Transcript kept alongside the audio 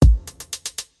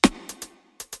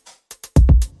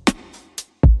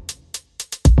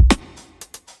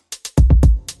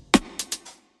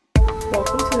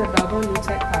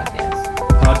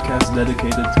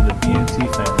dedicated to the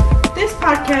BNT family. This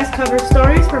podcast covers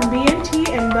stories from BNT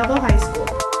and Belleville High School.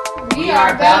 We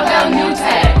are Belleville New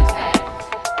Tech.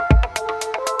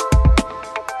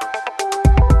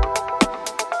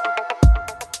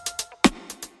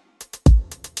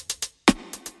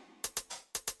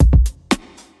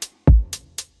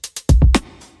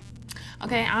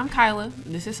 Okay, I'm Kyla.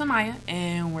 This is Samaya,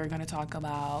 and we're gonna talk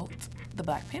about the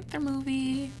Black Panther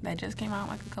movie that just came out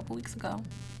like a couple weeks ago.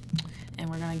 And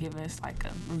we're gonna give us like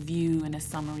a review and a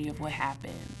summary of what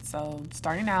happened. So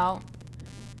starting out,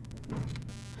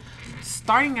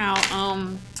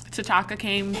 T'Chaka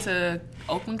came to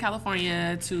Oakland,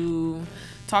 California to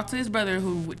talk to his brother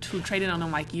who traded on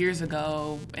him like years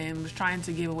ago and was trying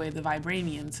to give away the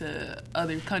vibranium to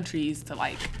other countries to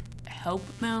like help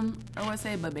them, I would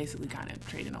say, but basically kind of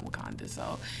trading on Wakanda.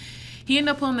 So he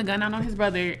ended up pulling the gun out on his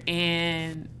brother,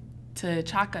 and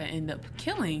T'Chaka ended up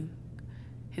killing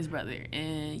his brother,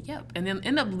 and then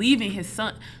end up leaving his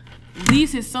son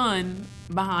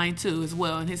behind too as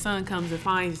well. And his son comes and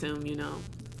finds him,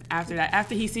 after that,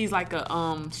 after he sees like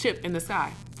a ship in the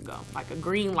sky go, like a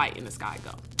green light in the sky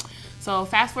go. So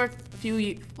fast forward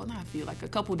a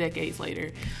couple decades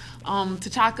later,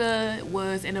 T'Chaka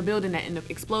was in a building that ended up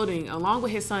exploding along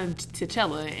with his son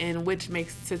T'Challa, and which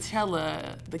makes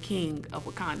T'Challa the king of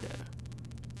Wakanda.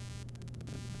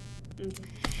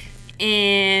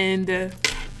 And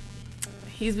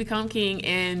he's become king,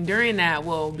 and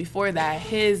before that,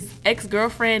 his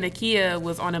ex-girlfriend Nakia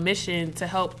was on a mission to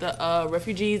help the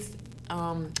refugees.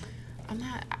 I'm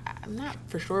not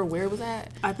for sure where it was at.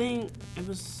 I think it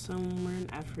was somewhere in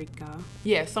Africa.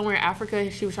 Yeah, somewhere in Africa.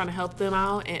 She was trying to help them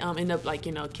out and end up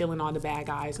killing all the bad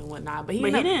guys and whatnot. But he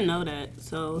didn't know that,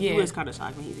 so he was kind of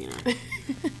shocked when he seen her.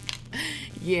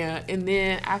 Yeah, and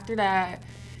then after that,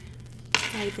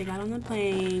 they got on the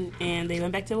plane and they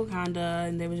went back to Wakanda,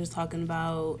 and they were just talking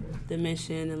about the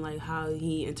mission and like how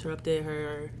he interrupted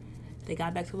her. They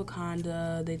got back to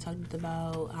Wakanda. They talked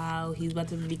about how he's about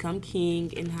to become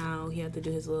king and how he had to do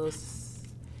his little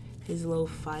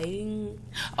fighting.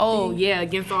 Oh thing. Yeah,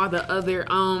 against all the other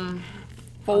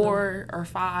 4 or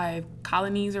 5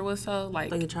 colonies or what's so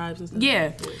like the tribes and stuff.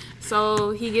 Yeah.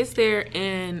 So he gets there,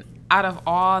 and out of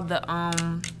all the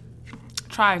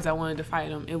tribes that wanted to fight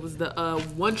him, it was the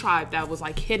one tribe that was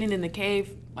like hidden in the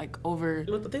cave, like over.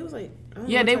 They was like,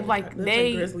 they like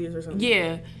grizzlies or something.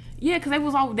 Yeah, because they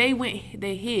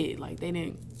hid, like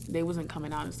they wasn't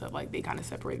coming out and stuff, like they kind of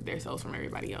separated themselves from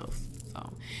everybody else.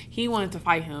 So he wanted to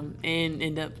fight him and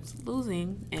end up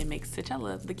losing and makes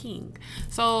T'Challa the king.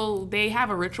 So they have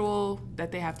a ritual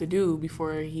that they have to do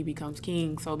before he becomes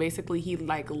king. So basically he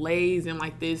like lays in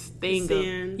like this thing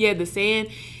the sand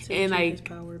and like his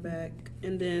power back.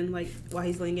 And then like while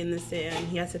he's laying in the sand,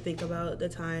 he has to think about the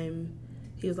time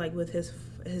he was like with his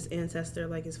ancestor,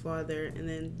 like his father, and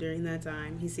then during that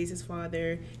time he sees his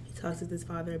father. He talks with his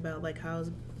father about how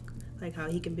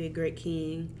he can be a great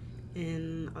king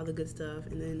and all the good stuff,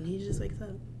 and then he just wakes up.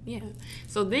 Yeah.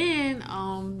 So then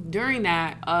during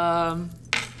that,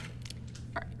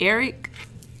 Eric,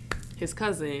 his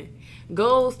cousin,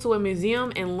 goes to a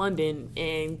museum in London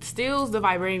and steals the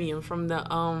vibranium from the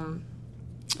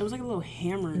It was like a little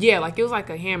hammer. Yeah, like it was like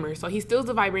a hammer. So he steals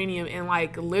the vibranium and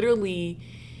like literally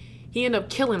he ended up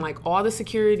killing like all the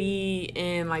security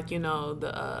and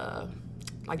the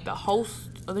host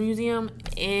of the museum,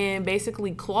 and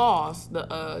basically Claus,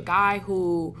 the guy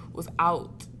who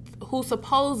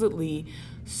supposedly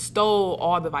stole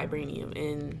all the vibranium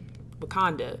in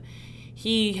Wakanda.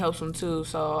 He helps him too.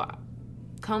 So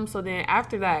then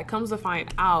after that comes to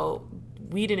find out,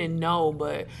 we didn't know,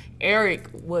 but Eric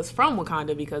was from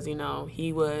Wakanda because he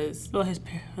was.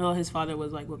 His father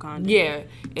was like Wakanda. Yeah,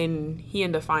 and he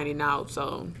ended up finding out.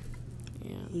 So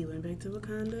yeah, he went back to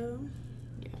Wakanda.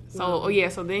 Yeah. So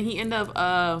so then he ended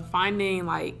up finding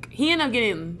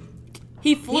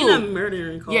he flew. He ended up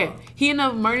murdering Claus. Yeah, he ended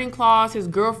up murdering Claus, his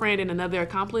girlfriend, and another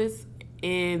accomplice,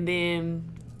 and then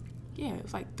it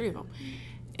was like 3 of them,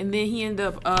 and then he ended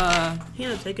up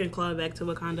taking Claus back to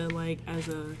Wakanda as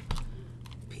a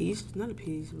piece, not a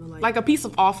piece, but like a piece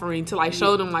of offering to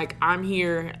show them I'm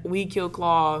here, we killed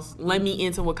Claus, let me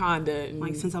into Wakanda,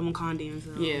 and, since I'm Wakandian.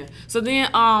 So. Yeah. So then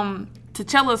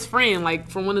T'Challa's friend,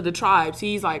 from one of the tribes,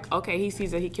 he's okay, he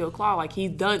sees that he killed Claus,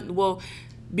 he's done. Well,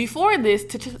 before this,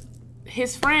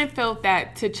 his friend felt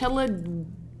that T'Challa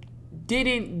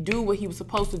didn't do what he was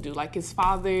supposed to do, how his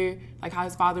father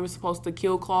was supposed to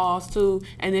kill Claus too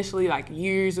initially,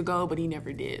 years ago, but he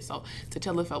never did. So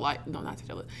T'Challa felt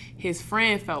his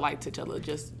friend felt like T'Challa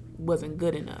just wasn't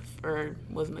good enough or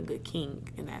wasn't a good king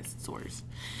in that source.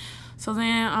 So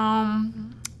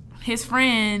then his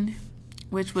friend,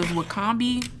 which was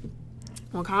Wakambi,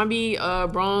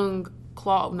 Wakambi brung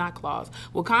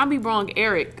Wakambi brung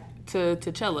Eric to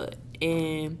T'Challa,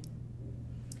 and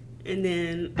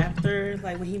then after,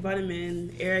 like, when he brought him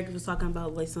in, Eric was talking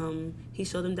about, like, he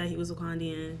showed him that he was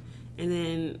Wakandian, and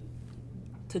then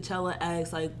T'Challa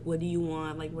asked, like, what do you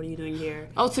want? Like, what are you doing here?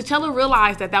 Oh, T'Challa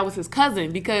realized that was his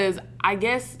cousin, because I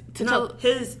guess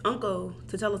T'Challa's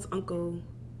uncle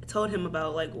told him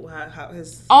about, like, how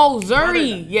his... Oh,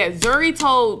 Zuri. Yeah, Zuri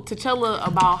told T'Challa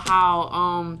about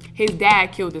how his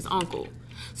dad killed his uncle.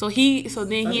 So he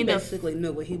ended up... basically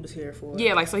knew what he was here for.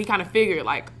 Yeah, like, so he kind of figured,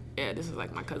 like, yeah, this is,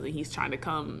 like, my cousin. He's trying to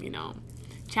come,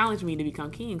 challenge me to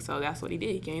become king. So that's what he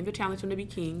did. He came to challenge him to be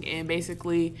king. And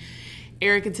basically,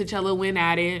 Eric and T'Challa went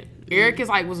at it. Eric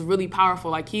was really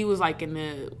powerful. Like, he was, like, in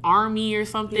the army or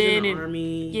something. He's in the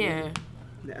army. Yeah.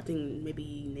 I think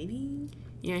maybe Navy?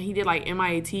 Yeah, he did, like,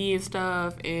 MIAT and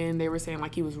stuff. And they were saying,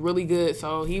 like, he was really good.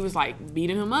 So he was, like,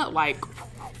 beating him up, like...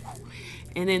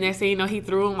 And then next thing you know, he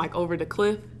threw him, like, over the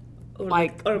cliff. The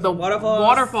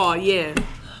waterfall, yeah.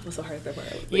 What's so hard that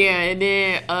part? Yeah, and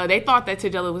then they thought that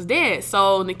T'Challa was dead.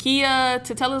 So Nakia,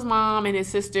 T'Challa's mom, and his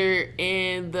sister,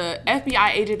 and the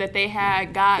FBI agent that they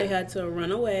had They had to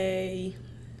run away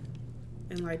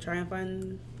and, like, try and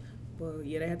find... Well,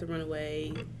 yeah, they had to run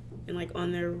away. And, like,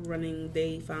 on their running,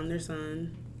 they found their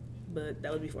son. But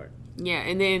that was before. Yeah,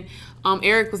 and then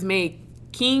Eric was made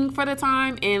king for the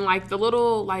time. And, like, the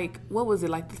little, like, what was it?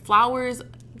 Like, the flowers...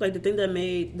 Like, the thing that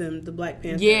made them the Black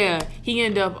Panther. Yeah, he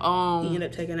ended up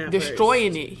taking that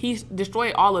destroying first. it. He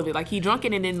destroyed all of it. Like, he drunk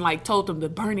it and then, like, told them to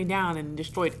burn it down and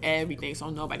destroyed everything so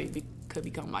nobody could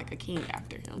become, like, a king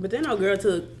after him. But then our girl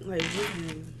took, like...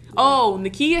 Oh,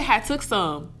 Nakia took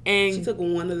some. And she took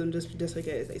one of them just like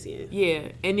they see it. Yeah,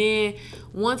 and then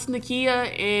once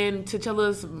Nakia and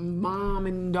T'Challa's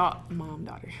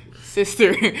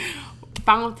sister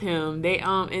found him, they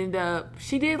ended up,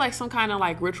 she did like some kind of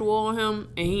like ritual on him,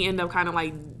 and he ended up kind of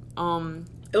like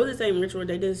it was the same ritual.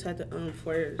 They just had to have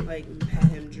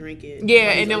him drink it.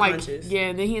 Yeah, and then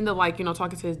and then he ended up like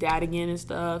talking to his dad again and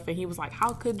stuff, and he was like,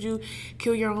 "How could you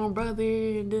kill your own brother?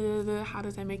 And how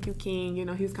does that make you king?"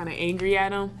 He was kind of angry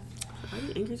at him.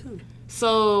 I'd be angry too.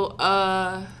 So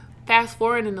fast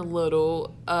forwarding a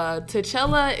little,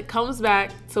 T'Challa comes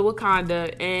back to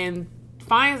Wakanda and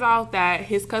finds out that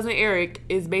his cousin Eric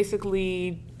is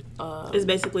basically about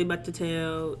to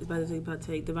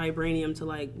take the vibranium to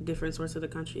like different sorts of the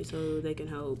country so they can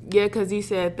help. Yeah, because he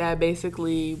said that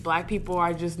basically black people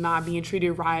are just not being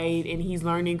treated right, and he's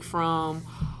learning from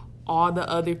all the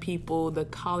other people, the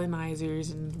colonizers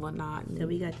and whatnot. So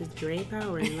we got this great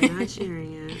power and we're not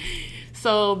sharing it.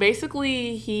 So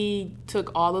basically he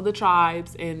took all of the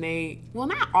tribes and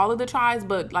not all of the tribes,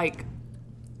 but like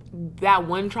that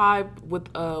one tribe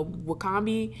with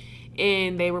Wakambi,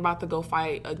 and they were about to go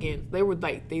fight against.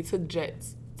 They took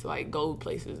jets to like go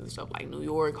places and stuff like New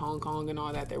York, Hong Kong, and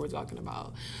all that they were talking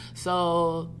about.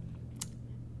 So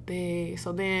then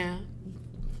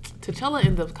T'Challa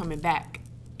ended up coming back,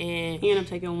 and he ended up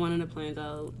taking one of the planes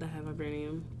out that had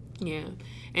vibranium. Yeah,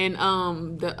 and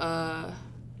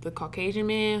the Caucasian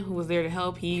man who was there to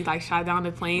help, he like shot down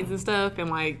the planes and stuff, and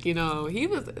like he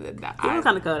was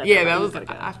kind of cool. Yeah, that was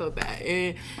I felt that.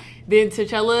 And then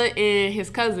T'Challa and his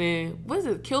cousin, what is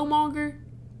it, Killmonger?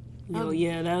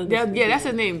 That's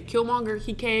his name, Killmonger.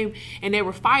 He came and they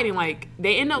were fighting. Like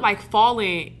they ended up like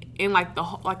falling in like a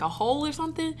hole or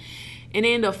something, and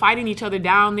they ended up fighting each other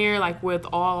down there, like with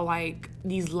all like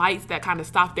these lights that kind of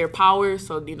stopped their power.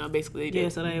 So basically they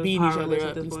just beat each other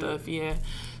up and stuff. Yeah.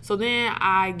 So then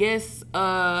I guess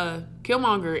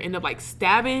Killmonger ended up like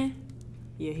stabbing.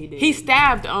 Yeah, he did. He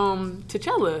stabbed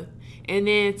T'Challa, and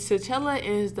then T'Challa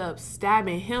ends up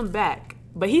stabbing him back.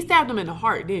 But he stabbed him in the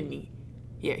heart, didn't he?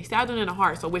 Yeah, he stabbed him in the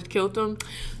heart, so which killed him.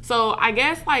 So I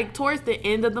guess like towards the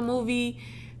end of the movie,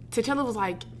 T'Challa was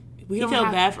like, he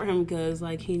felt bad for him because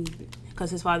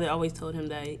his father always told him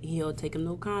that he'll take him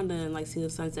to Wakanda and like see the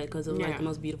sunset because it was like the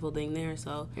most beautiful thing there.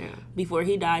 So before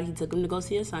he died, he took him to go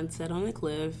see a sunset on the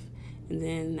cliff. And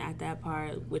then at that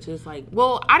part, which is like,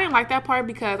 well, I didn't like that part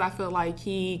because I feel like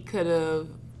he could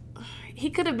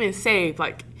have been saved.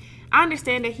 Like I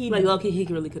understand that he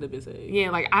really could have been saved.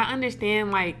 Yeah, like I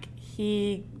understand like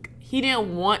he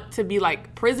didn't want to be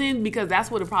like prisoned because that's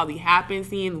what would probably happened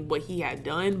seeing what he had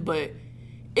done, but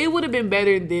it would have been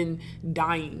better than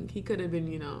dying. He could have been,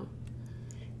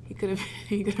 he could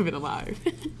have been alive.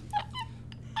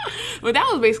 But that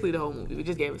was basically the whole movie. We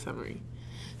just gave a summary.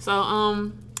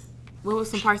 So, what was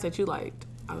some parts that you liked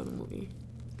out of the movie?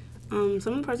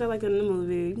 Some of the parts I liked in the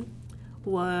movie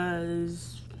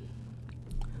was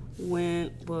I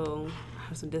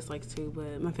have some dislikes too,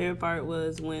 but my favorite part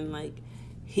was when like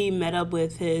he met up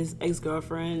with his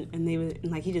ex-girlfriend and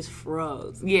he just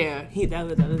froze. Yeah. That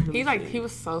was really He like sweet. he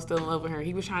was so still in love with her.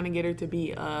 He was trying to get her to be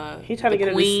He tried to get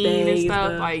her to queen stay and stuff.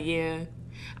 stuff. Like, yeah.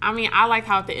 I mean, I like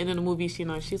how at the end of the movie,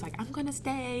 she's like, I'm gonna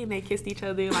stay, and they kissed each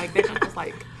other. Like, they just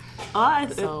like, I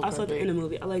So saw it perfect. in the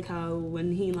movie. I like how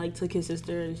when he like took his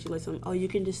sister and she like him, oh, you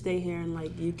can just stay here and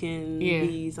like you can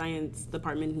be science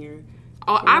department here.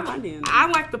 oh, Wakanda. I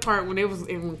like the part when it was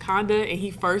in Wakanda and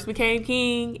he first became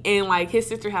king, and like his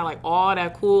sister had like all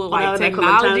that cool like that cool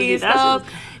technology and technology. stuff,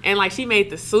 That's and like she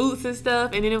made the suits and stuff,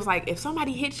 and then it was like if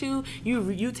somebody hits you,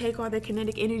 you take all their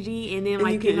kinetic energy and then And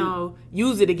like you you can- know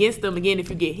use it against them again if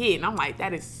you get hit, and I'm like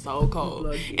that is so cold,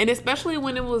 Lucky. and especially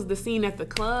when it was the scene at the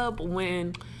club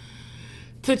when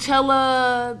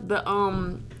T'Challa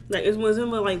Like it was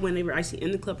him like when they were actually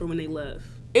in the club or when they left.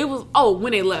 it was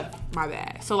when they left, my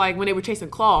bad. So like when they were chasing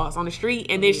claws on the street,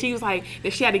 and then she was like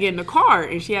that she had to get in the car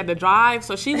and she had to drive,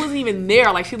 so she wasn't even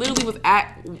there. Like she literally was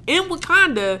in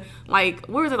Wakanda, like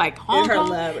where was it, like Hong In her Kong?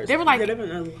 lab or They were something. like, They were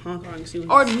in Hong Kong. She was,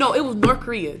 or no, it was North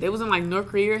Korea. They was in like North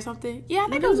Korea or something. Yeah, I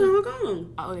think it was in Hong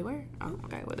Kong. Oh, they were? Oh,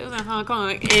 okay. Well, they was in Hong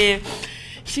Kong. And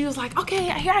she was like, okay,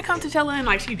 here I come to T'Challa. And,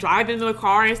 like, she driving into the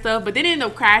car and stuff. But they didn't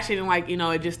end up crashing. And, like, you know,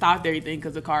 it just stopped everything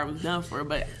because the car was done for.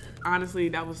 But, honestly,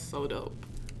 that was so dope.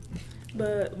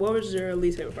 But what was your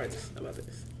least favorite parts about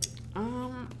this?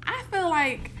 I feel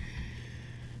like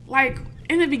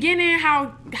in the beginning,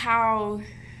 how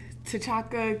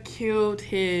T'Chaka killed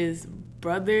his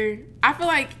brother. I feel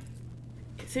like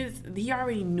since he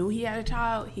already knew he had a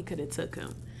child, he could have took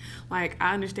him. Like,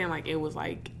 I understand, like, it was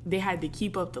like they had to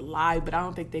keep up the lie, but I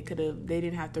don't think they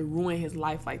didn't have to ruin his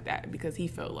life like that because he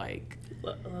felt like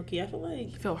Lucky, I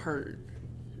felt hurt.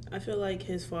 feel like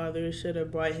his father should have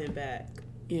brought him back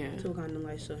Yeah. to kind of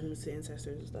like show him his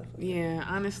ancestors and stuff. Yeah,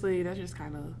 honestly, that's just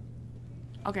kind of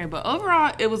okay. But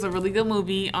overall, it was a really good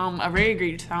movie. A very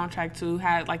great soundtrack too.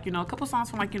 Had like a couple songs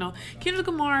from like Kendrick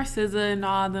Lamar, SZA, and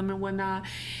all them and whatnot.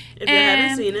 If you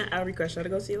haven't seen it, I request y'all to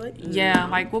go see it. Like Yeah,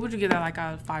 like what would you give that like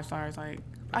out of 5 stars? Like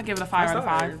I give it a 5 out of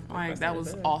 5. stars. Like That's that not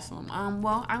was bad. awesome.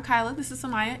 Well, I'm Kyla. This is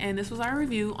Samaya, and this was our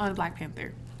review on Black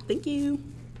Panther. Thank you.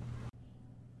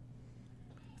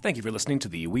 Thank you for listening to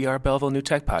the We Are Belleville New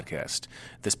Tech podcast.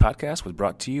 This podcast was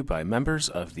brought to you by members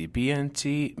of the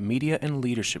BNT Media and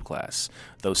Leadership class.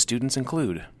 Those students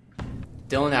include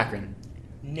Dylan Akron,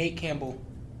 Nate Campbell,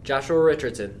 Joshua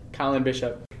Richardson, Colin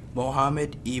Bishop,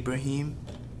 Mohammed Ibrahim,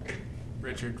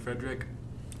 Richard Frederick,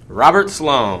 Robert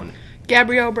Sloan,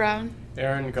 Gabrielle Brown,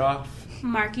 Aaron Goff,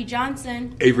 Marky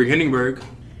Johnson, Avery Henningberg,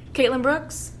 Caitlin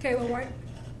Brooks, Kayla White,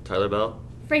 Tyler Bell,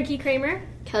 Frankie Kramer,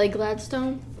 Kelly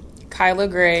Gladstone, Kyla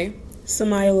Gray,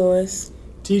 Samaya Lewis,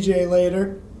 TJ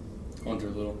Later, Hunter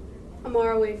Little,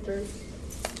 Amara Wayford,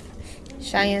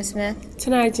 Cheyenne Smith,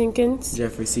 Tanai Jenkins,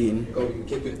 Jeffrey Seaton, Cody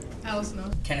Kippen, Alice Snow,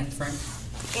 Kenneth Frank,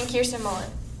 and Kirsten Mullen.